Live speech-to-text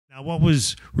What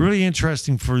was really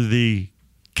interesting for the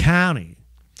county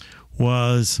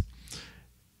was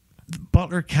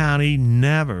Butler County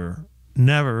never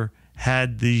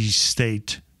had the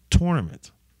state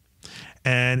tournament.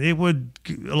 And it would,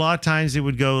 a lot of times it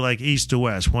would go like east to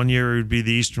west. One year it would be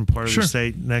the eastern part of the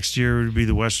state. Next year it would be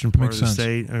the western part of the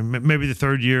state. Or maybe the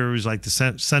third year it was like the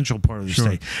central part of the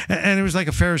state. And it was like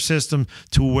a fair system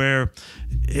to where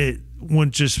it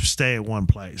wouldn't just stay at one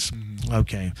place.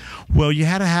 Okay. Well, you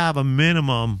had to have a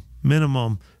minimum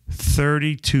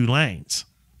 32 lanes.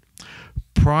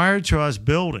 Prior to us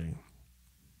building,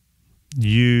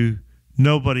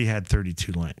 nobody had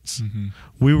 32 lanes.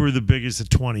 We were the biggest at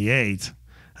 28,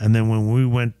 and then when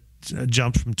we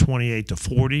jumped from 28 to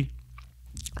 40,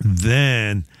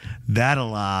 then that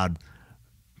allowed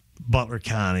Butler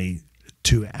County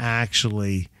to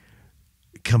actually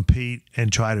compete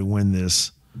and try to win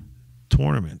this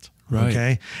tournament.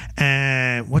 Okay,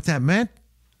 and what that meant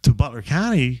to Butler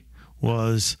County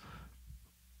was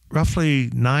roughly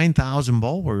 9,000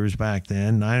 bowlers back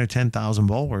then, 9,000 or 10,000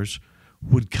 bowlers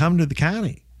would come to the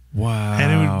county. Wow.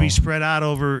 And it would be spread out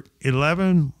over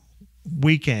 11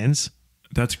 weekends.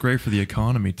 That's great for the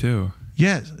economy too.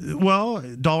 Yes. Well,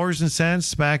 dollars and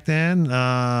cents back then,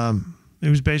 it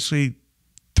was basically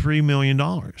 $3 million.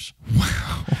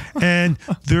 Wow. And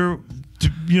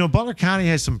Butler County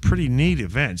has some pretty neat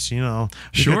events, You got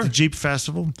the Jeep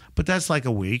Festival, but that's like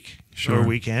a week or a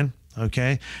weekend.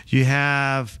 Okay. You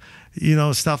have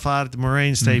stuff out at the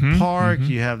Moraine State Park.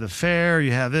 You have the fair.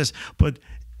 You have this, but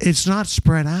it's not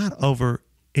spread out over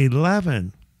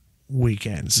 11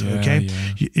 weekends. Okay,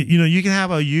 you can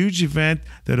have a huge event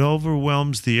that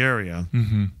overwhelms the area,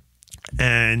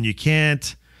 and you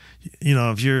can't.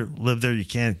 If you live there, you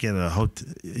can't get a hotel.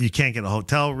 You can't get a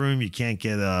hotel room. You can't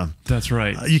get a. That's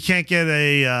right. You can't get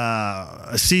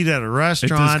a seat at a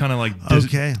restaurant. It does kind of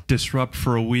like disrupt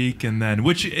for a week, and then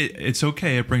it's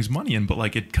okay. It brings money in, but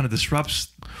like it kind of disrupts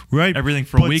everything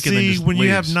for a week. And then just when leaves.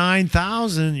 You have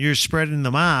 9,000, you're spreading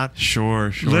them out.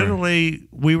 Sure. Literally,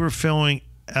 we were filling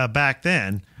back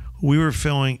then. We were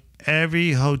filling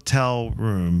every hotel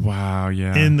room. Wow.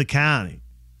 Yeah. In the county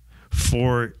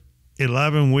for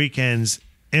 11 weekends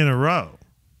in a row.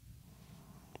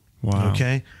 Wow.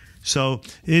 Okay. So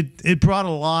it brought a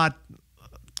lot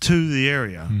to the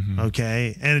area.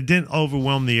 Okay. And it didn't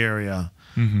overwhelm the area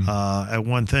at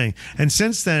one thing. And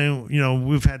since then,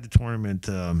 we've had the tournament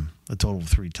a total of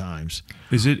 3 times.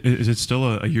 Is it still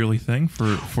a yearly thing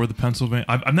for the Pennsylvania?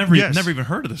 I've never even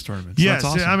heard of this tournament. So yes.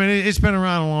 That's awesome. I mean, it's been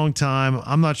around a long time.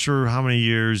 I'm not sure how many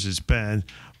years it's been,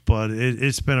 but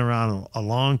it's been around a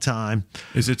long time.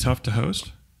 Is it tough to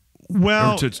host?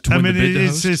 Well,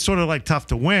 it's sort of like tough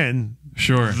to win.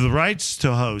 Sure. The rights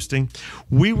to hosting.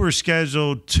 We were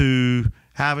scheduled to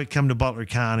have it come to Butler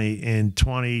County in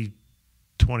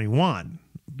 2021,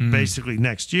 basically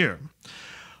next year.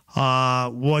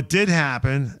 What did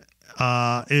happen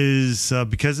is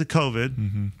because of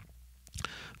COVID,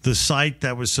 the site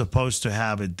that was supposed to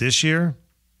have it this year,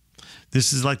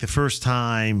 this is like the first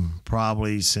time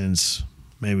probably since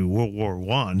maybe World War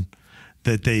I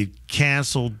that they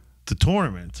canceled the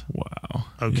tournament. Wow.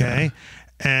 Okay.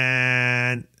 Yeah.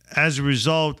 And as a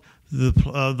result,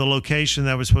 the location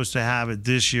that was supposed to have it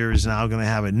this year is now going to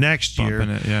have it next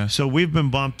year. So we've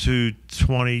been bumped to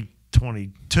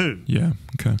 2022. Yeah.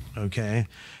 Okay. Okay.